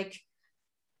 and like,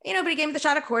 but he gave me the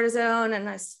shot of cortisone, and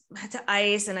I had to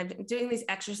ice, and I've been doing these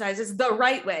exercises the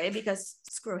right way because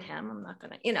screw him. I'm not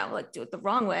going to, like do it the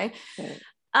wrong way.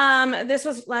 Right. This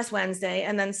was last Wednesday.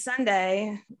 And then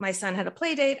Sunday, my son had a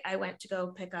play date. I went to go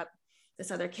pick up this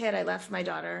other kid. I left my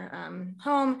daughter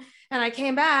home, and I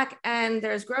came back, and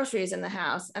there's groceries in the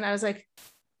house. And I was like,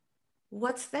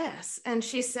 what's this? And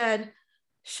she said,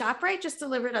 ShopRite just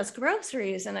delivered us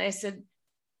groceries. And I said,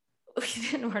 we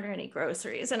didn't order any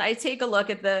groceries. And I take a look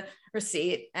at the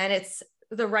receipt, and it's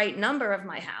the right number of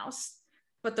my house,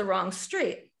 but the wrong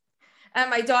street. And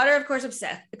my daughter, of course,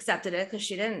 accepted it because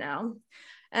she didn't know.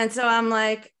 And so I'm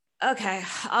like, okay,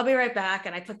 I'll be right back.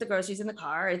 And I put the groceries in the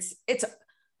car. It's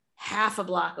half a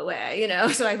block away,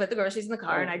 So I put the groceries in the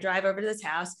car and I drive over to this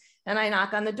house and I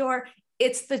knock on the door.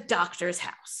 It's the doctor's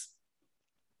house.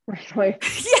 Really?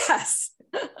 Yes.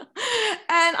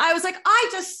 And I was like, I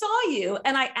just saw you.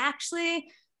 And I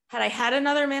actually, had I had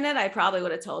another minute, I probably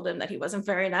would have told him that he wasn't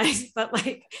very nice, but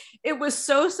like, it was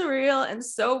so surreal and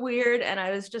so weird. And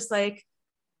I was just like,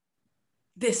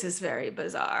 this is very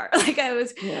bizarre. Like I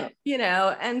was,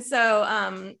 and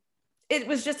so it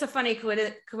was just a funny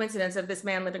coincidence of this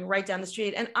man living right down the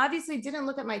street and obviously didn't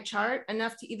look at my chart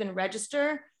enough to even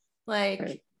register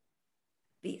like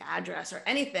the address or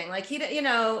anything. Like he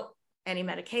didn't, any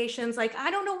medications, like I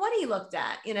don't know what he looked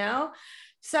at,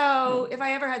 So if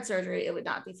I ever had surgery, it would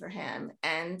not be for him.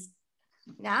 And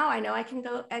now I know I can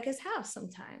go at his house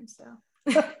sometimes. So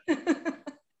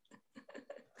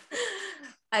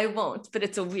I won't, but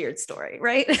it's a weird story,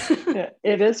 right? Yeah,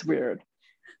 it is weird.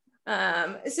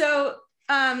 So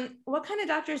what kind of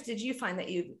doctors did you find that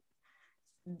you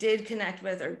did connect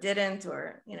with or didn't,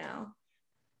 or,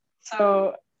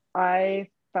 So I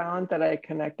found that I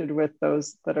connected with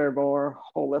those that are more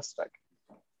holistic.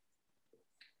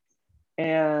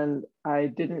 And I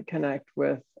didn't connect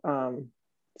with,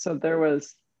 so there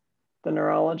was the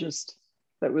neurologist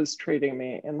that was treating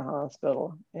me in the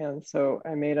hospital. And so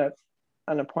I made up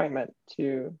an appointment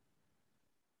to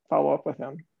follow up with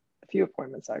him, a few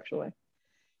appointments actually.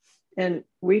 And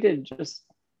we didn't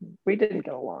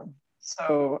get along.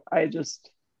 So I just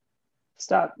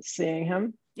stopped seeing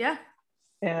him. Yeah.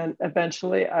 And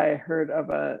eventually I heard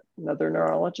of another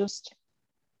neurologist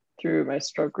through my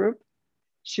stroke group.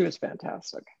 She was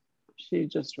fantastic. She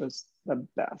just was the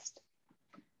best.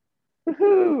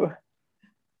 Woohoo!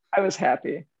 I was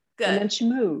happy. Good. And then she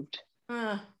moved.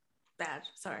 Bad,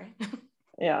 sorry.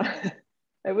 Yeah,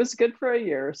 it was good for a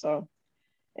year or so.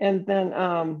 And then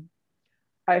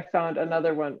I found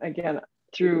another one again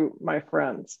through my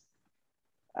friends.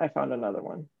 I found another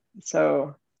one.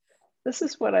 So this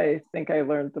is what I think I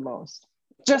learned the most.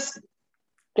 Just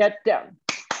get down.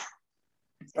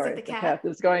 Sorry, the cat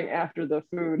is going after the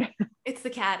food. It's the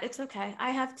cat. It's okay.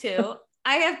 I have two.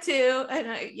 And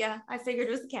I figured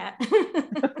it was the cat.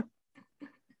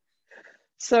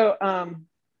 So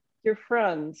your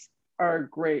friends are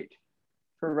great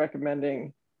for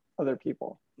recommending other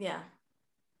people. Yeah.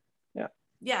 Yeah.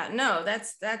 Yeah. No,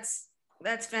 that's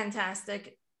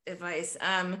fantastic advice.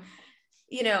 I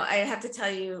have to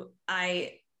tell you,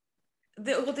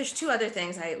 there's two other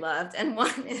things I loved, and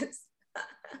one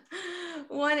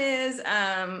is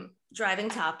driving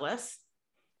topless.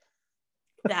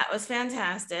 That was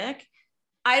fantastic.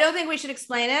 I don't think we should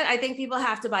explain it. I think people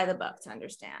have to buy the book to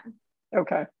understand.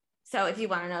 Okay. So if you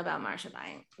want to know about Marsha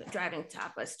driving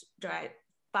topless,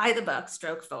 buy the book,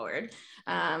 Stroke Forward.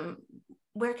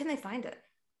 Where can they find it?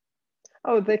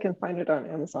 Oh, they can find it on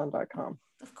Amazon.com.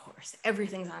 Of course,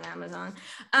 everything's on Amazon.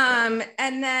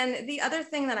 And then the other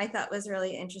thing that I thought was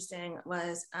really interesting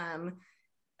was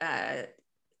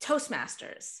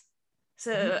Toastmasters.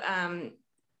 So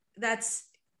that's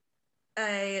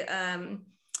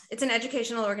it's an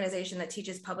educational organization that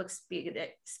teaches public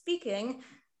speaking.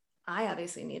 I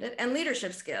obviously need it, and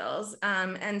leadership skills.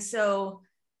 And so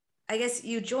I guess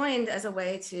you joined as a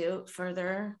way to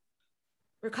further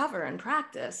recover and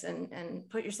practice and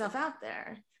put yourself out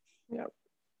there. Yep.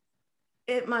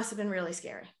 It must have been really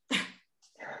scary.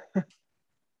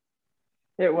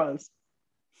 It was.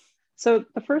 So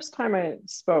the first time I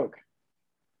spoke,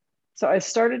 so I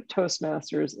started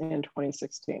Toastmasters in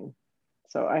 2016.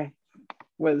 So I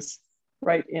was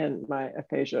right in my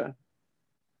aphasia.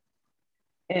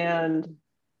 And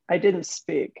I didn't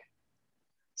speak.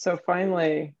 So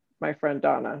finally, my friend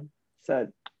Donna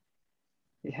said,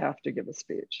 you have to give a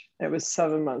speech. It was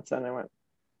 7 months and I went,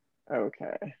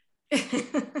 okay.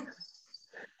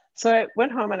 So I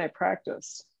went home and I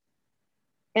practiced.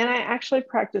 And I actually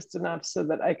practiced enough so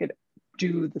that I could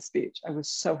do the speech. I was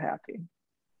so happy,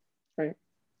 right?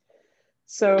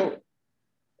 So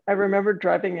I remember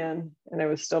driving in and I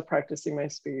was still practicing my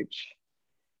speech.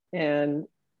 And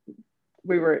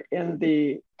we were in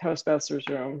the Toastmasters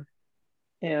room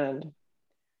and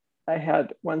I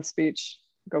had one speech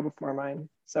go before mine.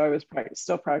 So I was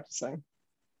still practicing,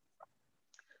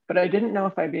 but I didn't know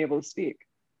if I'd be able to speak.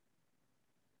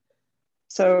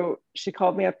 So she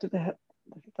called me up to the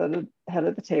head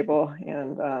of the table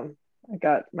and I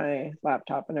got my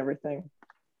laptop and everything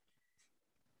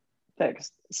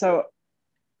fixed. So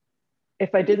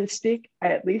if I didn't speak, I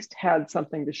at least had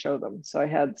something to show them. So I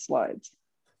had slides.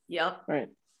 Yep. Right.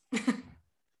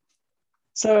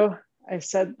 So I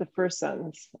said the first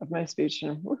sentence of my speech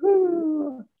and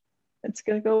woohoo, it's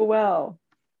going to go well.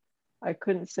 I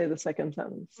couldn't say the second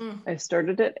sentence. I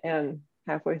started it and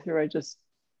halfway through I just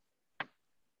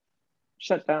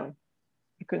shut down.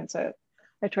 I couldn't say it.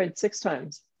 I tried 6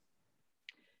 times.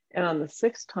 And on the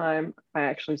 6th time, I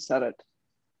actually said it.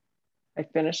 I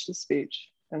finished the speech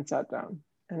and sat down.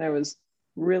 And I was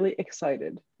really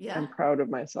excited and proud of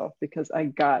myself because I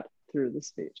got through the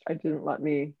speech. I didn't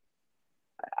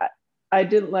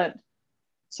let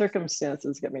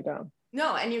circumstances get me down.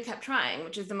 No, and you kept trying,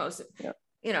 which is the most,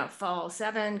 fall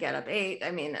 7, get up 8.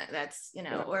 I mean, that's,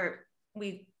 or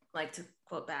we like to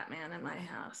quote Batman in my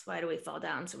house. Why do we fall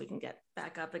down so we can get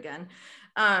back up again?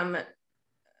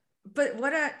 But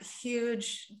what a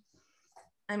huge,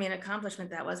 accomplishment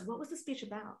that was. What was the speech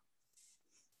about?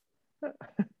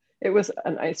 It was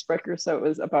an icebreaker, so it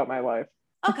was about my life.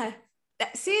 Okay.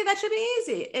 See, that should be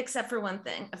easy, except for one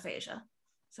thing, aphasia.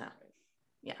 So,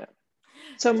 yeah.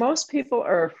 So most people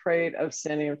are afraid of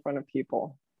standing in front of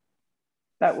people.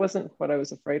 That wasn't what I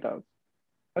was afraid of.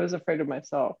 I was afraid of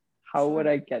myself. How would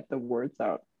I get the words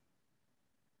out?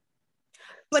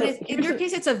 But in your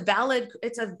case, it's a valid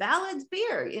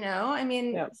fear,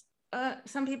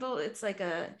 some people, it's like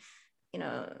a,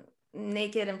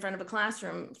 naked in front of a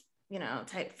classroom,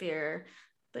 type fear.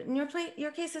 But in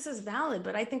your case, this is valid.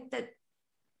 But I think that,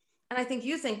 and I think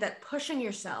you think that pushing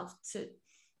yourself to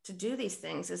do these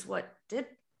things is what did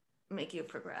make you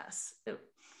progress.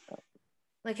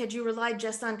 Like, had you relied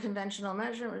just on conventional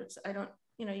measures, I'd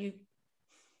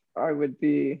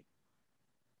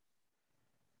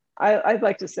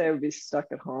like to say I would be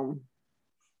stuck at home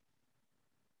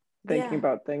thinking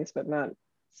about things, but not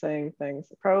saying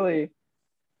things. Probably,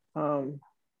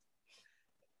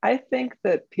 I think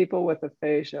that people with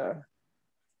aphasia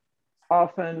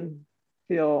often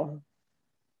feel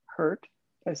hurt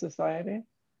by society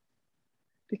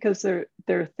because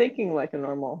they're thinking like a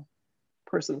normal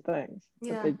person thinks,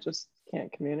 but they just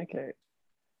can't communicate.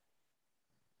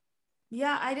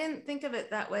 Yeah, I didn't think of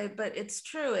it that way, but it's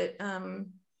true.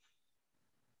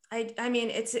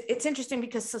 It's interesting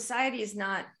because society is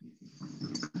not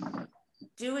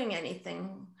doing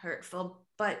anything hurtful,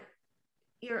 but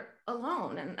you're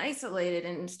alone and isolated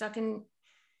and stuck in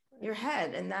your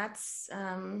head. And that's,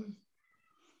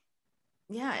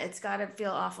 it's got to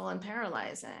feel awful and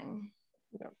paralyzing.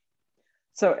 Yeah.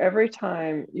 So every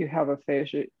time you have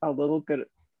aphasia, a little bit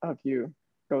of you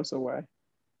goes away.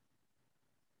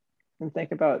 And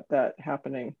think about that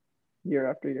happening year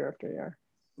after year after year.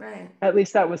 Right. At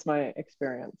least that was my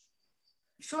experience.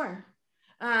 Sure.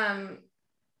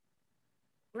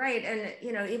 Right. And,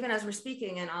 even as we're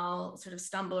speaking and I'll sort of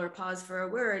stumble or pause for a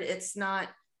word, it's not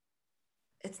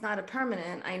a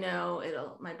permanent. I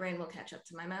know my brain will catch up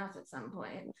to my mouth at some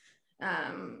point.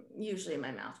 Usually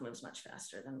my mouth moves much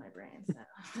faster than my brain.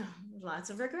 So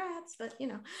lots of regrets, but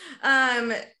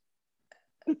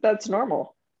that's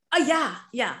normal. Yeah.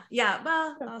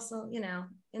 Well, also,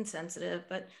 insensitive,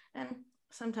 and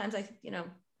sometimes I,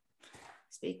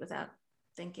 speak without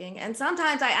thinking. And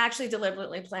sometimes I actually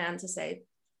deliberately plan to say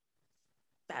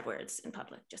bad words in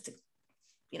public just to,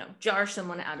 jar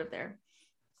someone out of their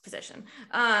position.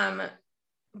 But,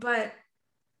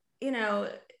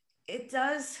 it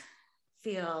does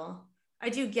feel, I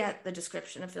do get the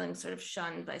description of feeling sort of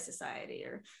shunned by society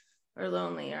or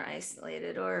lonely or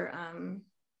isolated, or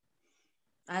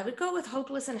I would go with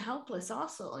hopeless and helpless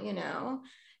also,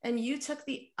 and you took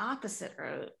the opposite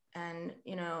route and,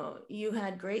 you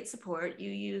had great support.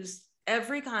 You used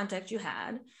every contact you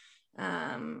had,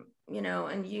 and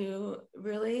you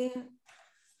really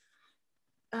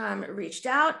reached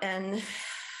out, and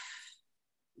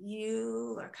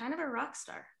you are kind of a rock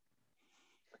star.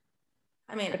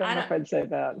 I don't know if I'd say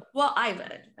that. Well, I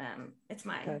would. It's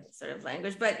my sort of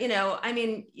language, but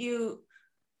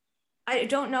I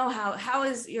don't know how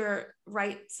is your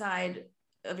right side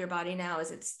of your body now?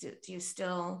 Do you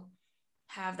still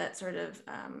have that sort of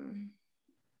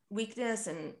weakness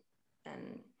and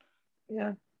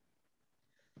yeah.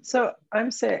 So I'm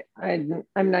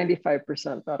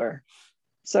 95% better.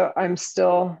 So I'm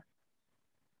still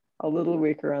a little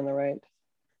weaker on the right.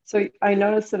 So I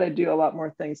notice that I do a lot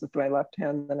more things with my left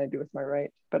hand than I do with my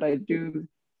right, but I do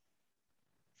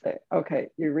say, okay,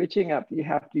 you're reaching up, you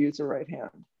have to use the right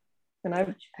hand. And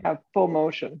I have full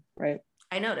motion, right?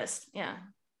 I noticed, yeah.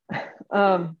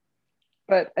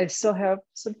 But I still have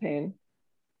some pain.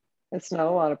 It's not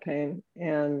a lot of pain,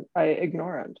 and I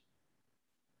ignore it.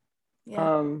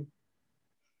 Yeah.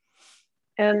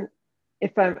 And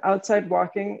if I'm outside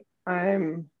walking,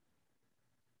 I'm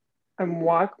I'm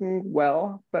walking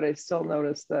well, but I still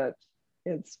notice that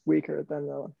it's weaker than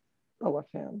the left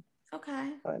hand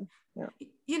Okay. side. Yeah.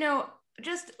 You know,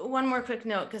 just one more quick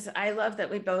note, because I love that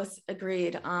we both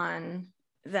agreed on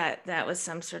that was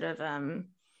some sort of,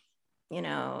 you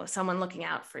know, someone looking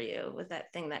out for you with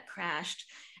that thing that crashed.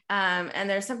 And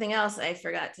there's something else I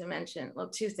forgot to mention. Well,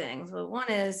 two things. Well,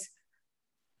 one is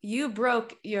you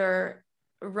broke your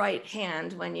right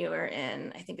hand when you were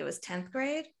in, I think it was 10th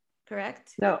grade,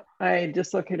 correct? No, I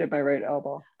dislocated my right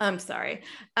elbow. I'm sorry.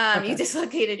 Okay. You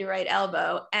dislocated your right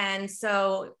elbow. And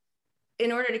so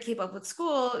in order to keep up with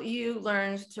school, you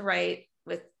learned to write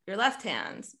with your left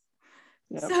hand.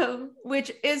 Yep. So,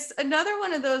 which is another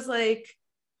one of those like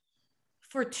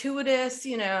fortuitous,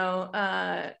 you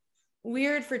know,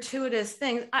 weird fortuitous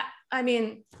things. I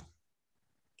mean,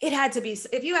 it had to be,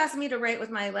 if you asked me to write with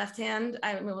my left hand,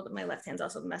 I mean, my left hand's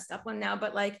also the messed up one now,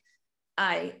 but like,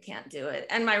 I can't do it.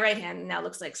 And my right hand now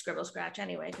looks like scribble scratch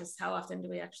anyway, because how often do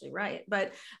we actually write?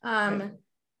 But Right.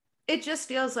 it just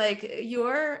feels like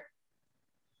your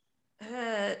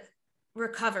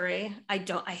recovery, I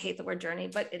hate the word journey,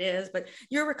 but it is, but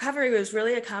your recovery was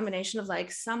really a combination of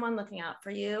like someone looking out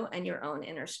for you and your own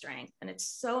inner strength. And it's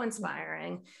so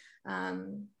inspiring.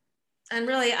 And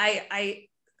really, I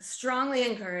strongly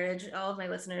encourage all of my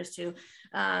listeners to,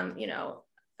 you know,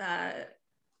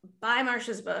 buy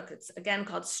Marsha's book. It's again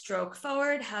called Stroke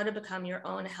Forward: How to Become Your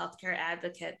Own Healthcare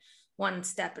Advocate, One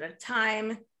Step at a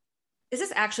Time. Is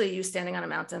this actually you standing on a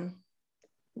mountain?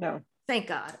 No. Thank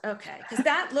God. Okay. Because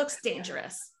that looks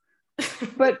dangerous.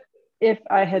 But if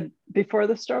I had, before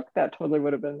the stroke, that totally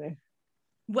would have been me.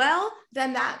 Well,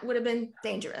 then that would have been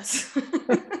dangerous.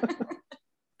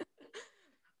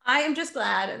 I am just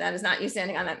glad that is not you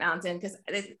standing on that mountain, because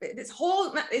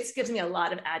this gives me a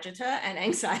lot of agita and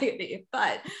anxiety,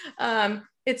 but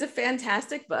it's a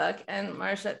fantastic book. And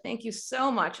Marsha, thank you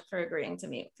so much for agreeing to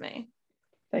meet with me.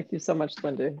 Thank you so much,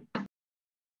 Lindy.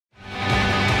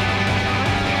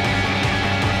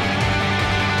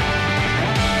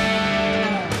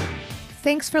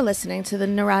 Thanks for listening to the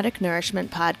Neurotic Nourishment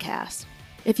Podcast.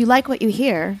 If you like what you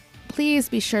hear, please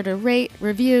be sure to rate,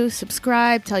 review,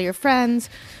 subscribe, tell your friends,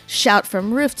 shout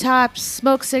from rooftops,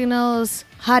 smoke signals,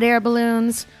 hot air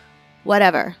balloons,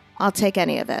 whatever. I'll take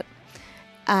any of it.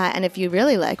 And if you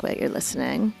really like what you're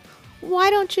listening, why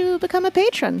don't you become a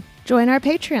patron? Join our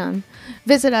Patreon.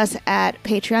 Visit us at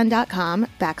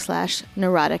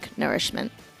patreon.com/neurotic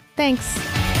nourishment.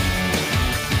 Thanks.